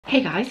Hey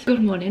guys,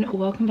 good morning,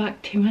 welcome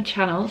back to my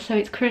channel. So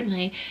it's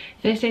currently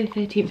Thursday the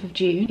 13th of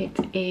June. It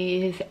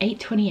is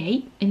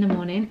 8:28 in the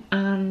morning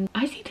and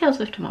I see Taylor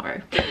Swift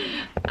tomorrow.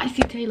 I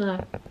see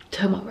Taylor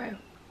tomorrow,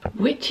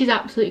 which is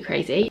absolutely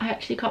crazy. I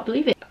actually can't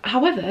believe it.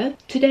 However,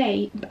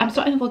 today, I'm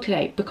starting the vlog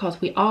today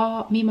because me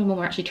and my mum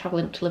are actually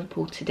travelling up to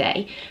Liverpool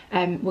today.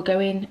 We're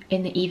going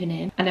in the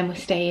evening and then we're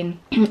staying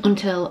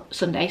until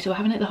Sunday. So we're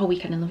having it the whole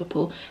weekend in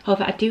Liverpool.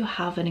 However, I do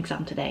have an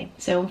exam today.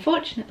 So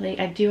unfortunately,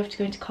 I do have to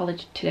go into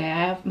college today.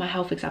 I have my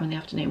health exam in the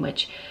afternoon,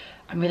 which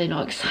I'm really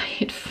not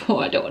excited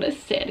for. I don't want to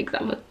sit an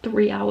exam for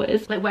 3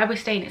 hours. Like where we're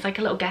staying, it's like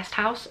a little guest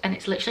house and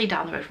it's literally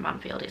down the road from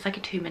Anfield. It's like a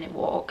 2-minute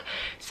walk.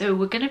 So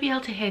we're going to be able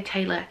to hear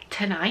Taylor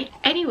tonight.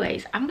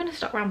 Anyways, I'm going to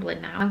stop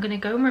rambling now. I'm going to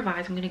go and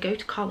revise. I'm going to go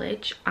to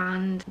college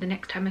and the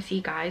next time I see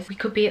you guys, we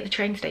could be at the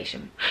train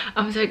station.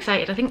 I'm so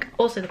excited. I think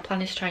also the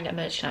plan is to try and get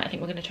merch tonight. I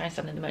think we're going to try and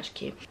stand in the merch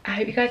queue. I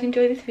hope you guys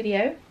enjoy this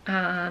video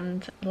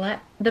and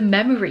let the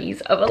memories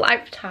of a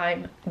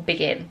lifetime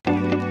begin.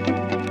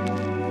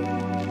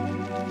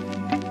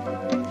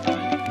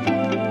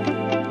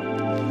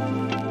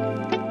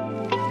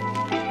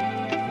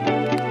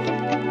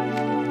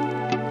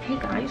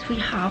 We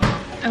have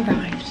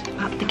arrived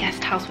at the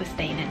guest house we're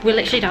staying in. We're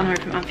literally down the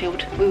road from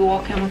Anfield. We were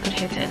walking and we could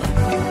hear Taylor.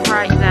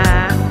 Right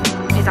there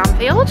is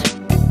Anfield.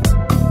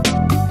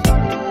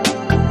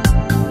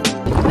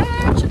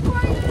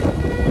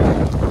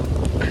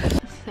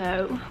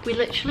 So we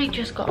literally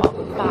just got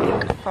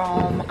back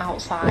from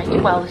outside,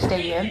 well, the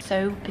stadium.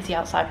 So busy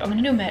outside, but I'm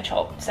gonna do a merch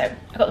haul. So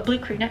I got the blue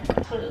crew neck.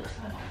 That's what it looks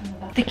like.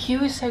 The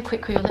queue is so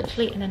quick, we were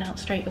literally in and out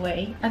straight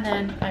away. And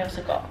then I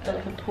also got the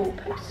Liverpool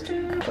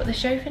poster. But the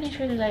show finished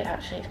really late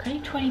actually. It's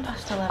currently 20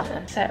 past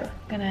 11. So I'm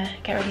gonna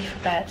get ready for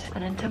bed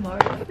and then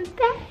tomorrow is the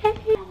day.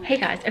 Hey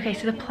guys, okay,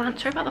 so the plan,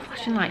 sorry about the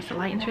flashing lights, the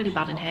lighting's really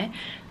bad in here.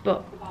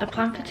 But the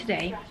plan for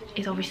today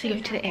is obviously go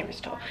to the Era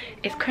store.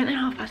 It's currently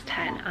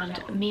 10:30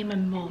 and me and my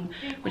mum,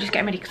 we're just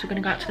getting ready because we're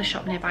gonna go out to the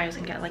shop nearby us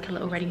and get like a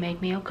little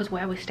ready-made meal because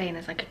where we're staying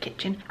there's like a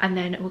kitchen. And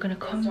then we're gonna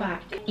come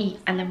back, eat,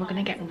 and then we're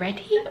gonna get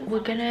ready. We're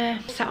gonna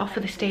set off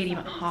for the stadium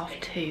at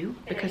 2:30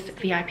 because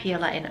VIP are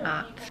letting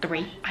at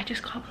 3. I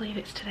just can't believe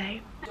it's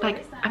today.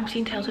 Like, I'm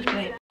seeing Taylor Swift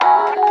today.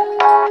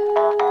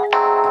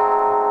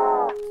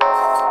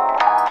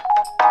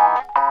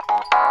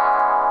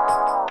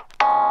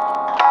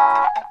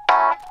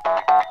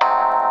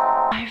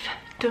 I've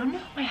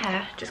done my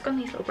hair, just got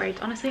these little braids.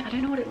 Honestly, I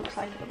don't know what it looks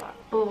like at the back,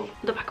 but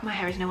the back of my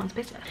hair is no one's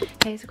business.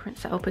 Here's the current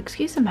setup.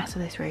 Excuse the mess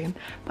of this room,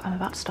 but I'm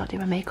about to start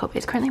doing my makeup.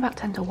 It's currently about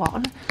 10 to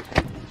 1.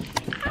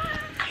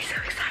 I'm so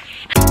excited.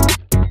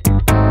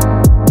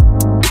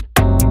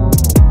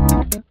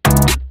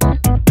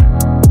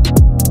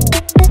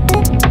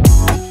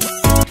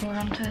 We're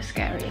on to the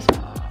scariest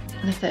part,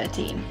 the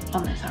 13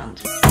 on this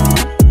hand.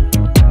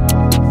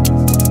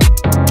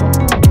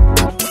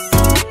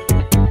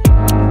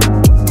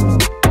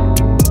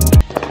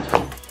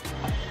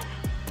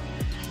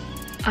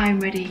 I'm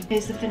ready.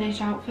 Here's the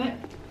finished outfit.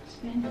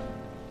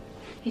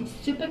 It's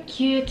super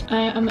cute.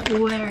 I am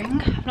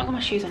wearing, I've not got my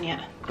shoes on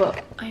yet,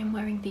 but I am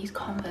wearing these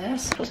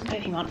Converse. Put some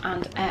perfume on,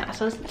 and I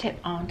saw this tip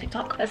on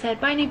TikTok that said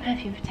buy new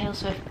perfume for Taylor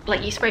Swift.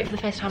 Like, you spray it for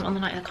the first time on the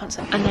night of the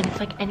concert, and then it's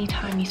like any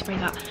time you spray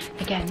that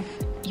again,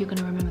 you're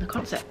gonna remember the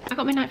concert. I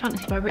got Midnight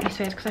Fantasy by Britney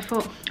Spears because I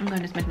thought I'm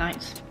going as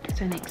Midnights.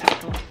 It's only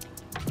acceptable.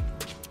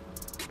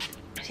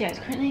 So yeah, it's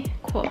currently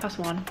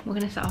 1:15. We're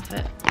gonna set off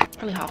at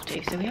probably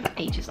 2:30, so we have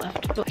ages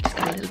left, but I just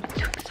got a little bit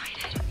too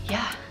excited.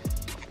 Yeah.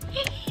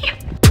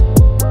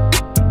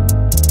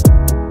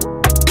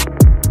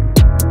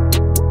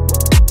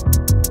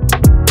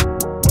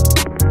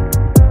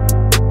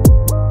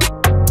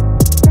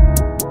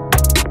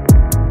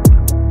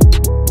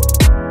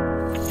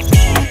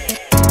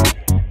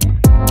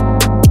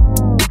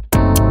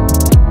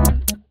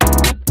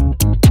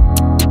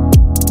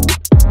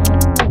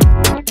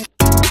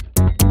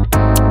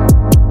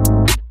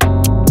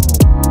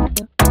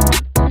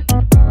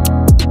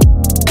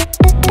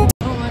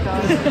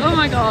 Oh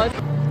my god.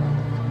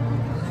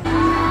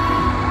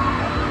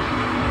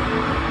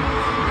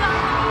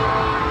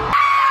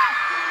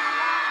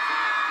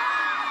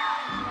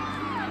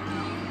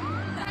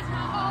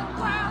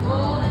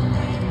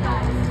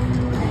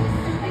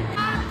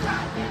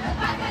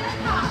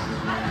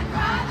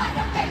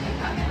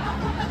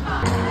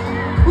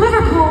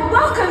 Liverpool,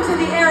 welcome to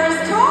the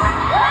Eras Tour!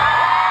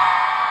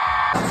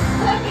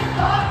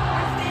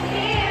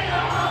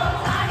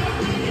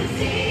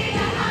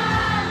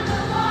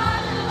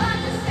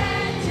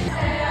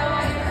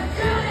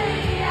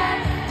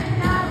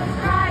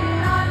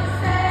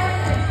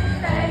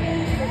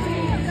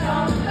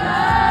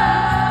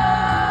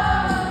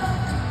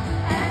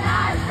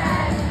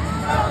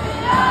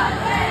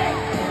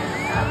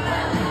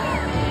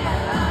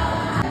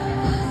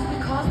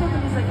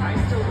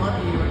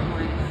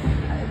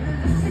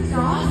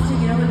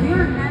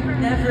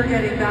 Never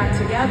getting back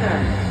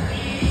together.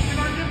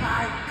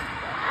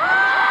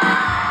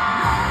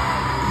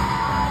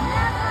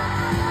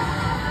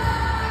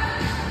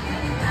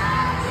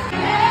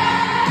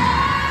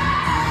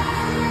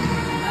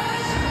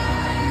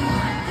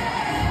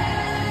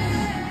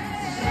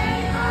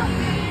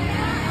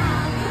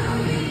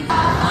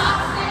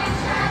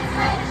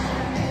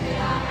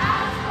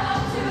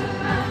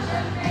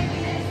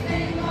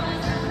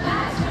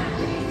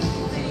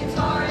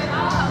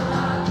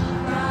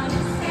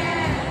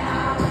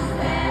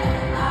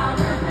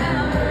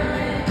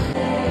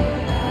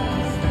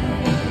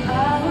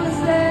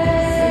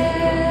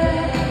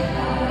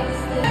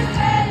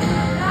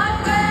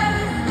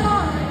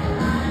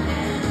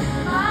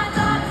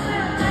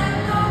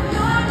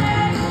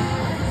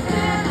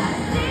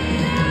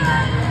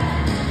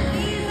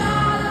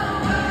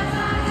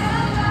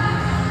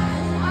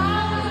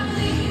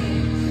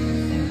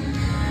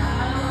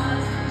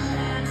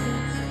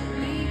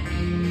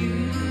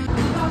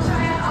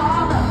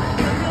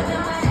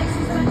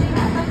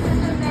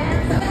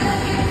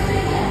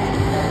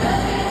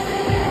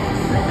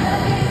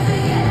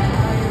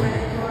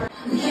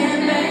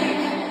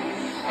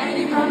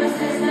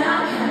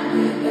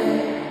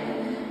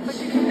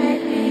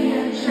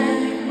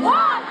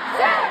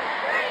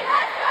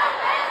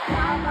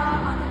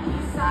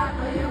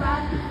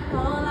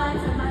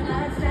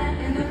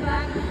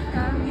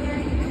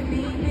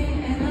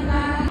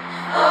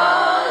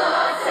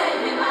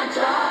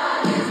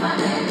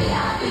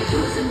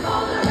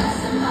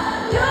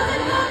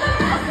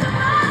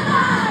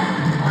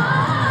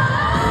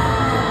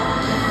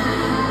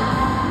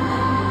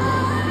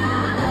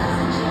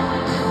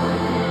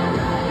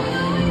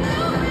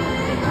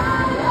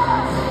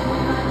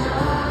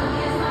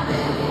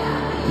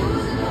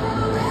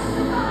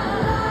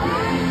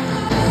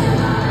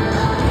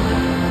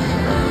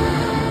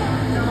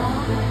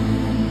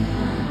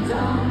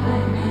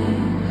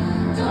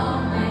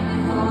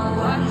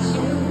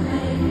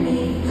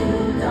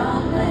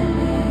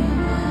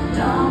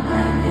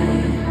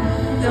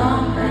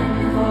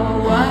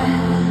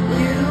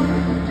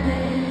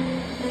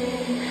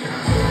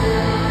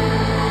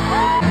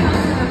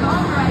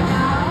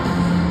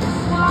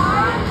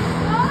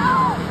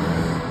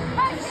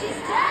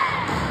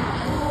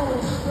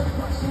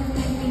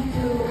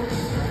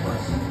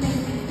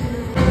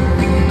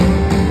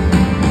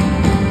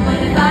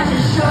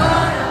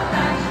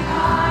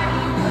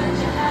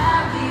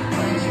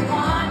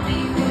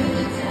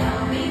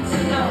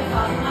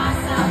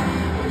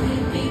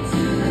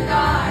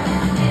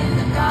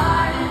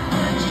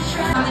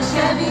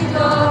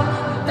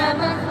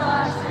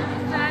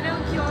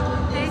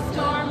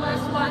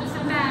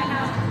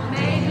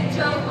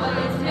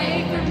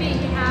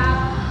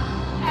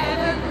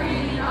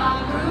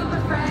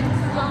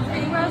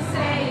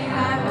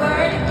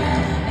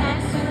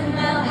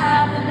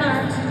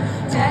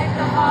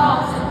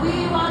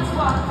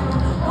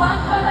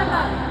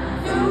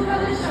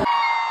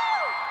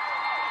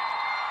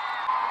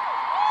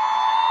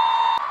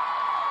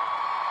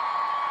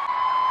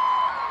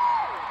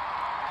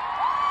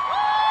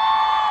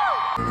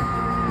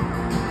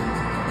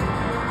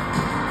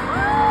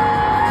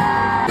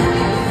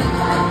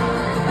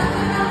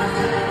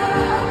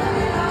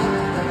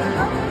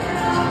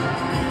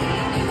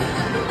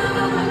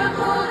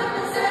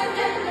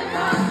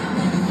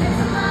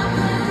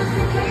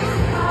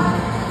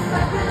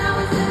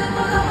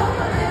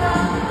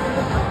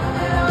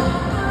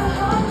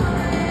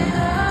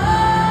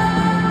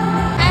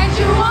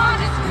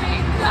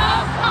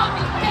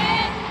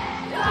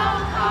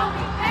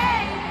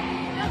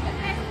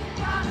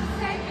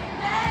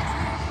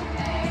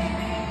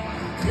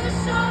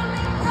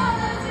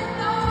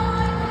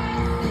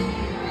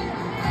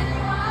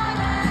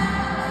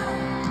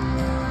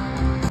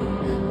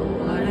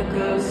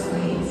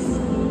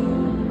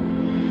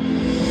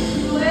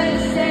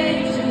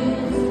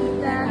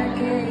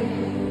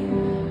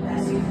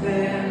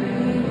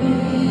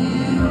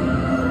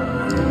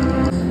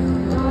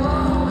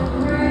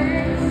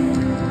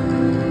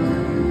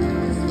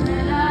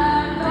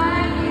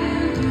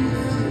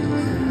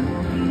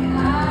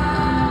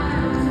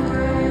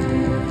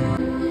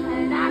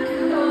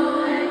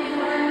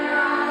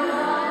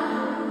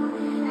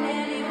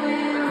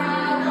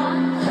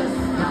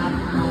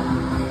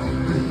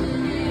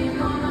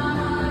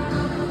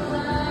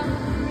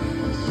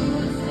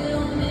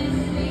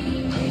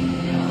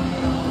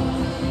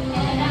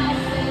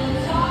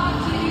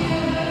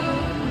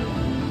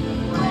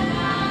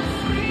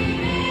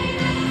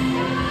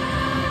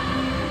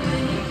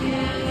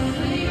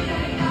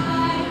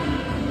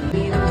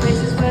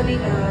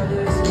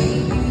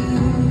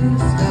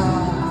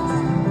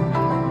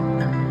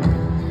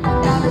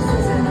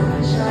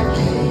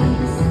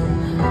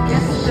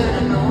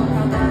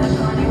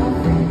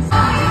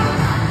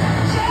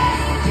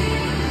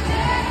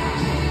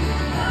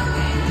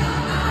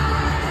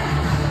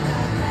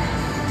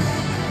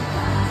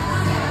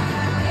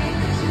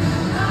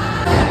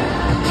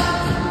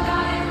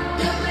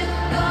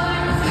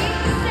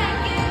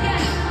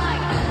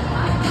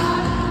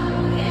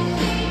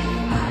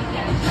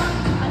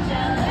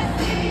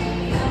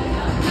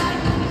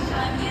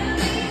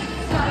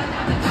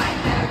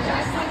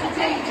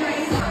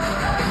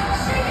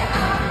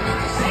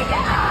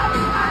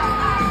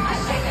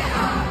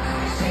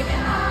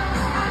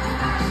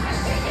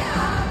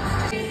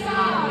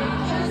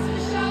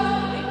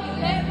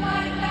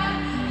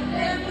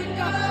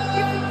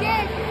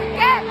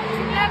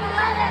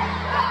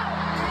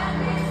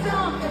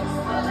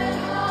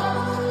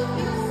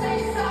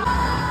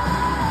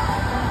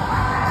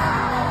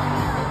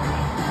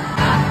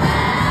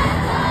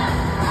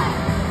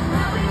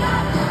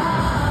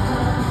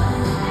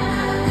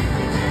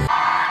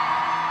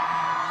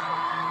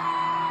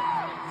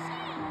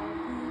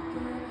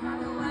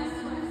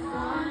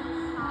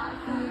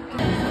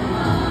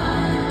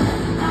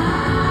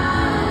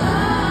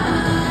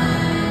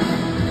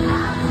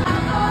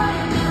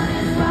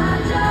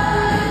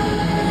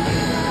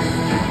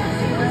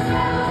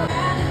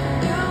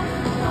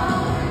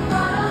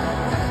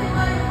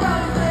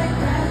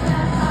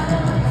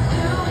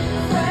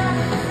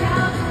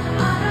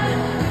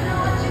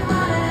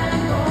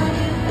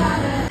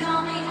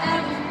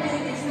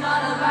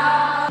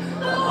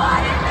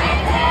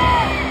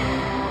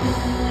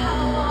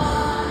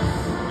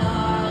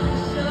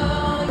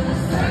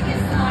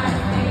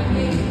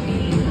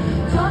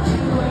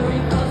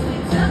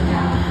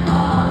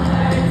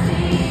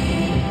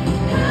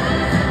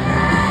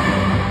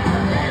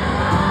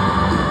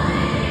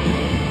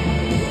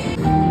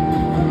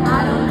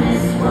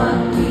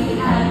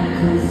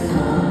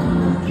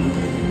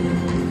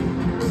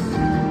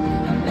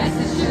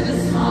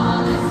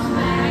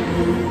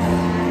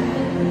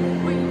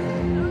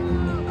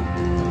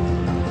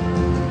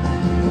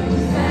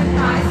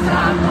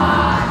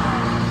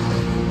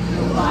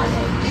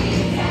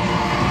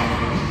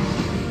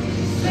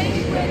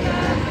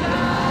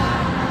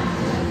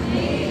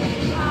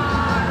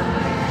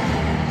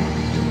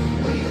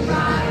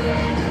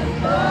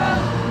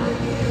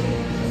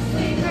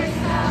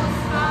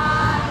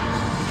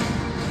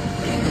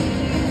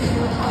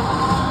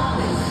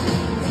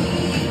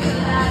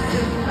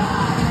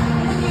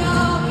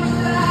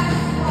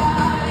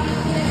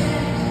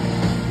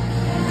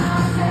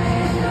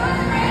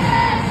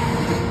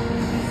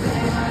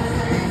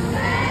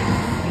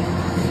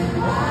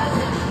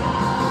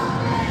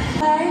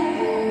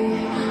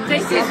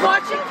 This is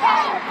what you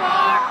came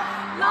for.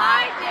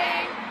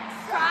 Lightning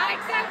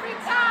strikes every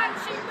time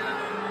she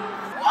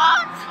moves.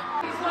 What?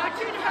 She's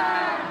watching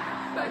her,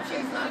 but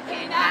she's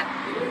looking at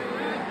you.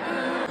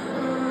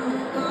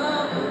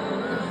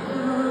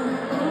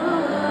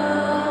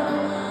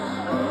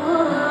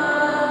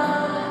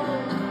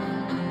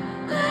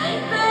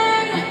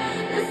 Baby,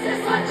 this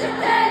is what you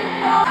came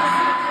for.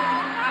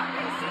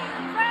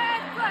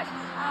 Red flush.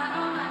 I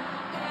don't like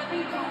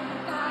everybody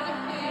gotta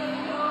feel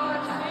your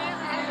time.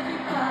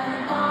 Everybody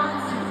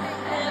wants you.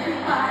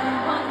 Everybody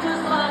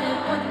wonders what it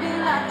would be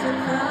like to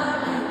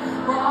love you.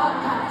 Walk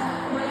past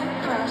with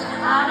crush.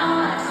 I don't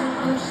like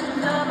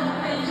solutions of a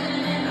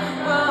vision in a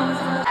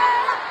rose.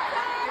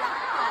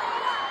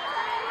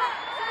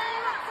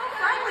 So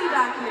friendly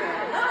back here.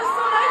 That was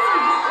so nice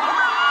of you.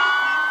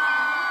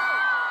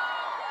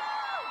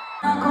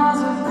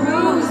 Knuckles are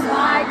bruised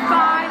like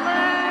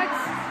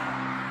violets.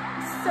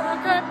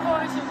 Sucker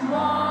poison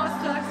walls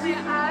touch your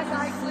eyes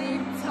like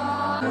sleep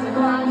talk. The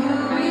one you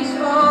reach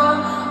for,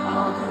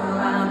 all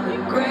throughout the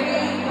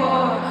great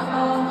war.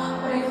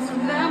 Always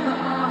remember,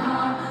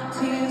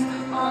 tears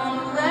on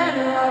the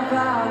letter I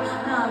vowed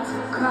not to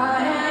cry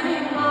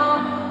anymore.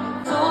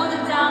 Told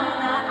her down on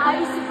that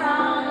icy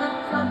ground,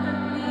 looked up at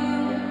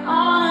me with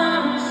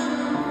honor and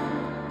truth.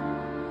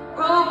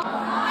 Broke.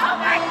 Oh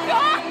my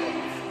God!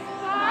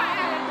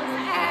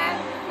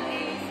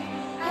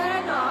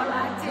 And all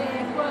I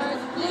did was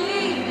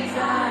bleed as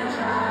I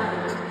tried.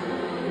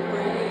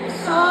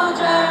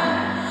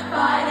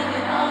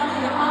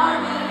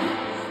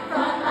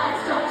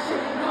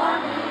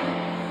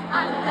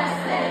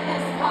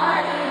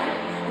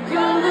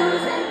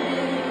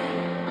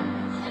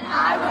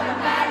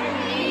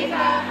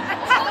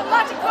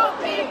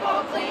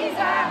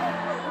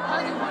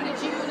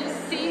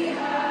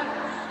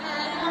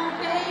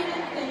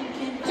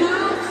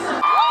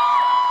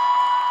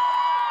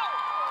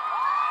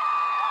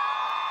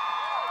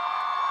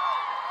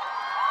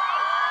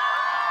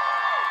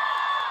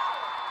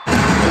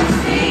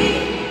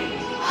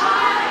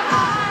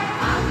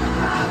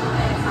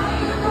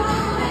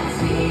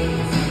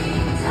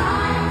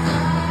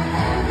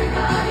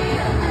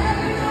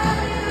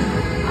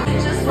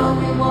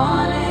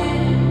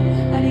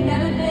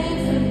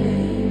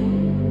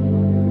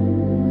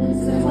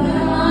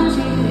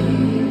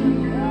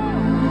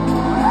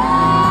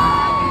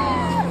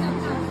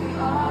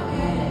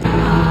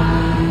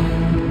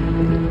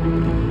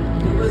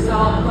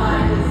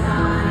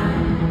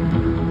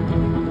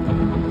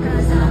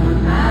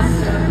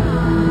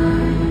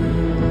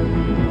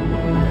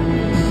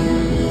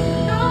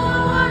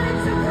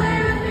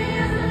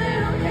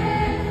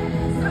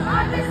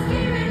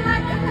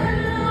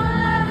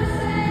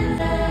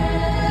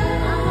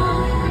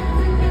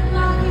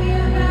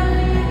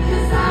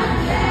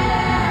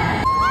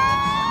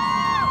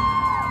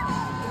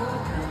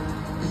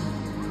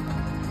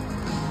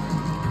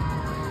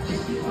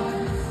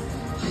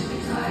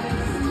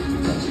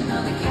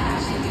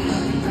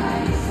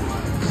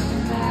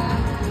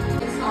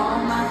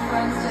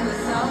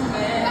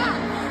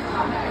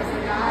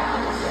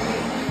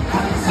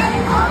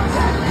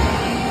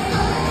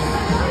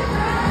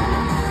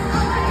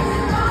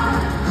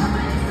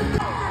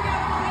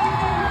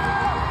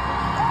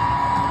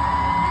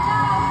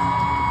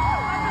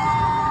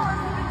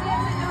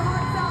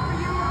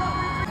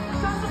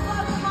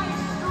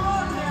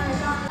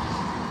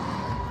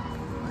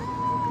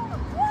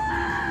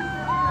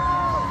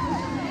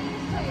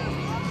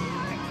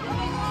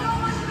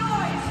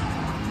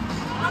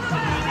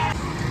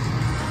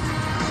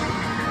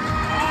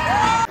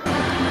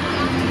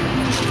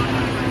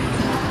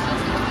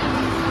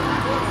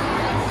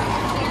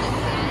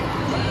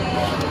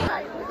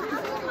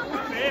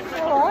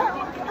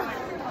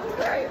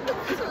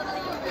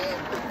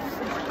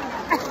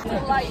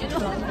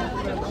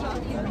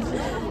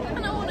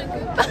 And I want to go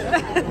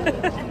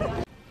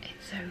back.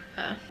 It's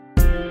over.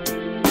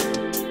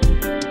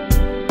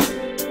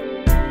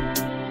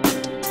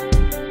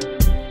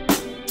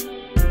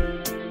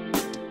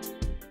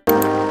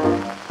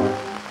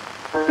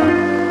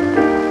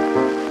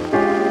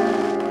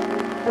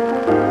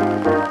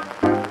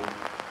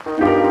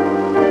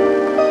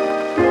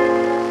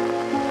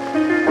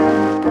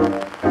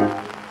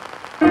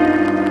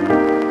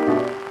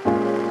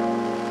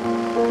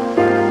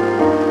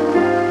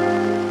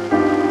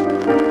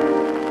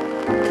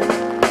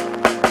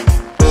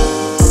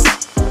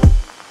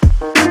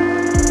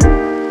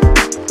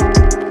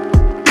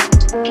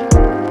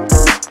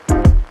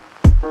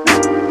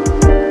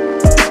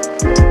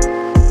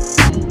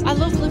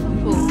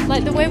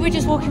 Like the way we're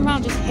just walking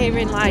around just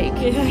hearing like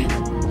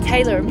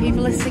Taylor and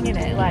people are singing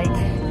it, like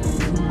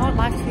I want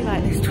life to be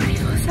like this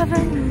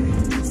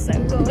 24/7. So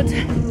good.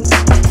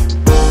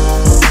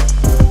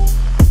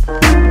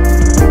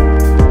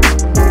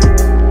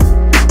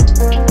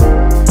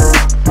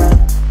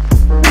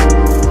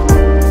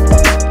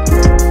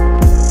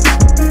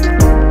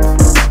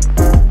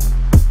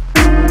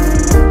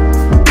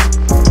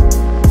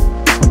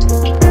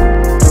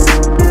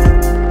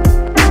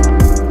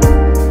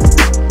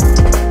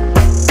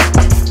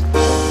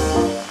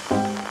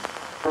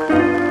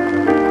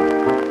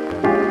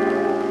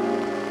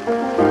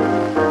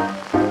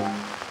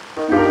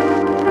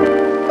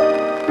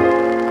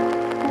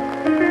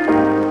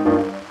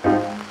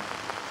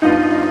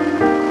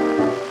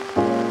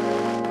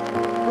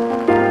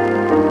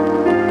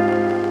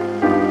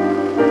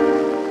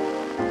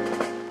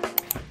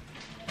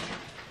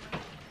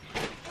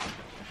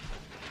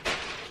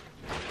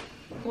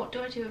 What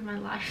do I do with my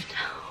life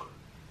now?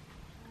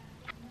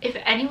 If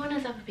anyone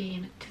has ever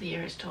been to the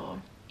Eras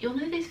tour, you'll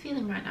know this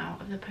feeling right now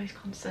of the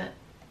post-concert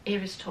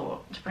Eras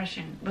tour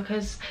depression,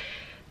 because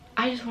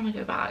I just want to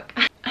go back.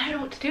 I don't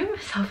know what to do with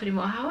myself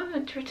anymore. How am I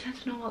meant to return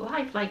to normal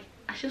life? Like,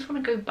 I just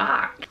want to go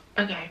back.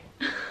 Okay.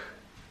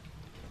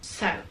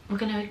 So we're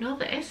gonna ignore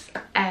this.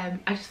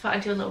 I just thought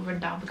I'd do a little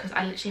rundown because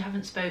I literally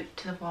haven't spoke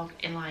to the vlog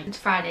in like, it's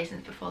Friday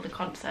since before the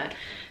concert.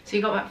 So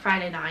you got back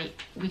Friday night,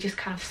 we just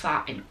kind of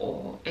sat in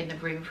awe in the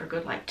room for a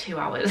good like 2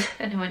 hours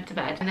and then went to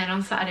bed. And then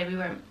on Saturday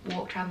we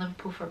walked around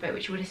Liverpool for a bit,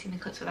 which you would have seen the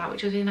clips of that,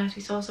 which was really nice.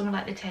 We saw some of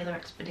like the Taylor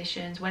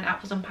expeditions, went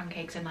apples and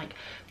pancakes and like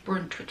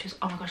brunch, which was,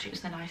 oh my gosh, it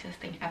was the nicest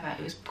thing ever.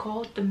 It was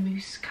called the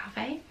Moose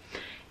Cafe.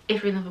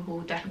 If you're in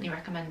Liverpool, definitely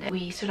recommend it.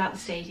 We stood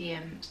outside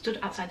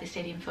the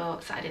stadium for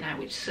Saturday night,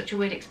 which is such a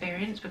weird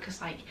experience because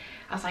like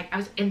I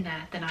was in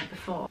there the night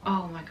before.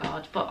 Oh my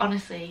god. But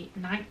honestly,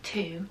 night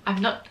 2,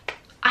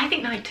 I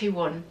think night 2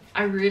 won.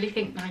 I really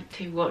think night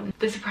 2 won.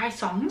 The surprise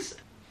songs,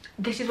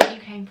 This Is What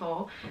You Came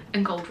For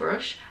and Gold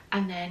Rush,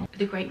 and then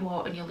The Great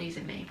War and You're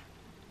Losing Me.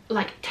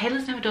 Like,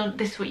 Taylor's never done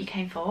This Is What You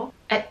Came For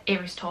at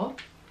Eras tour.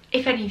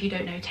 If any of you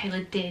don't know,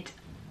 Taylor did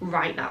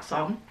write that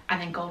song,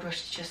 and then Gold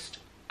Rush is just,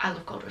 I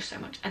love Gold Rush so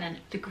much. And then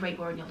The Great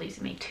War and You're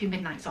Losing Me, 2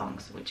 Midnight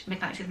songs, which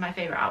Midnights is my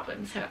favourite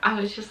album. So I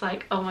was just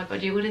like, oh my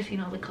god, you would have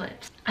seen all the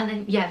clips. And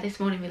then yeah, this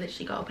morning we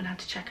literally got up and had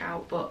to check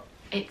out, but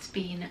it's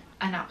been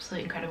an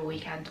absolute incredible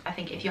weekend. I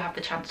think if you have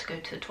the chance to go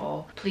to the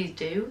tour, please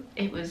do.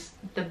 It was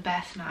the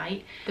best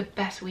night, the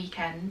best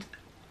weekend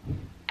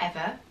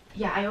ever.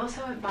 Yeah, I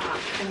also went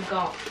back and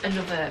got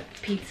another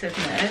piece of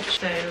merch.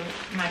 So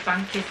my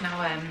bank is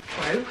now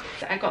broke.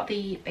 I got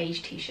the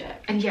beige t-shirt.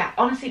 And yeah,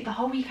 honestly, the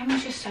whole weekend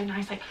was just so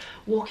nice. Like,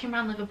 walking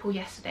around Liverpool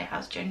yesterday, I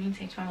was genuinely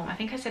saying to my mum, I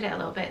think I said it a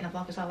little bit in the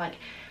vlog as well, like,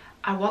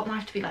 I want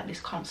life to be like this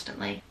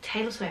constantly.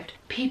 Taylor Swift,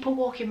 people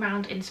walking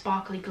around in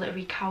sparkly,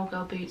 glittery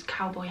cowgirl boots,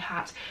 cowboy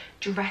hats,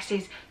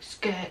 dresses,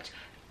 skirts,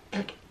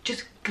 like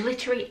just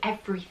glittery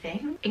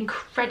everything.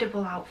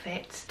 Incredible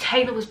outfits.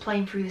 Taylor was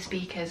playing through the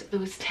speakers. There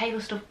was Taylor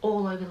stuff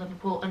all over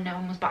Liverpool and no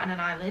one was batting an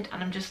eyelid,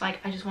 and I'm just like,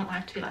 I just want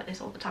life to be like this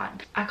all the time.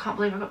 I can't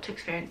believe I got to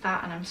experience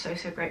that, and I'm so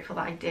grateful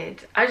that I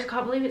did. I just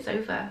can't believe it's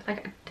over.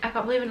 Like, I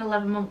can't believe an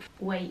 11-month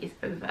wait is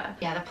over.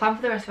 Yeah, the plan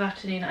for the rest of the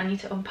afternoon, I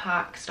need to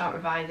unpack, start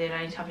revising,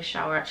 I need to have a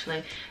shower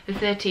actually. The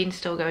 13's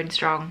still going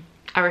strong.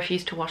 I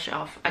refuse to wash it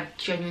off. I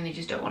genuinely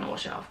just don't want to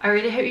wash it off. I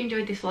really hope you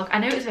enjoyed this vlog. I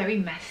know it was very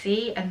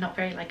messy and not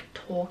very like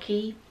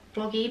talky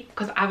vloggy,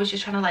 because I was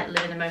just trying to like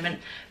live in the moment,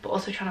 but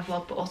also trying to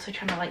vlog, but also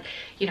trying to like,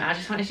 you know, I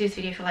just wanted to do this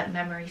video for like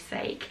memory's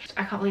sake.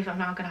 I can't believe I'm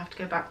now gonna have to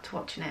go back to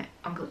watching it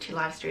on glitchy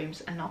live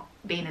streams and not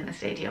being in the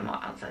stadium or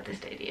outside the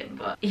stadium.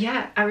 But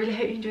yeah, I really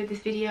hope you enjoyed this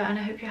video, and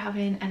I hope you're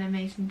having an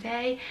amazing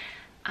day,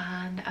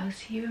 and I'll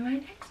see you in my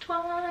next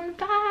one.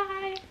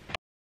 Bye.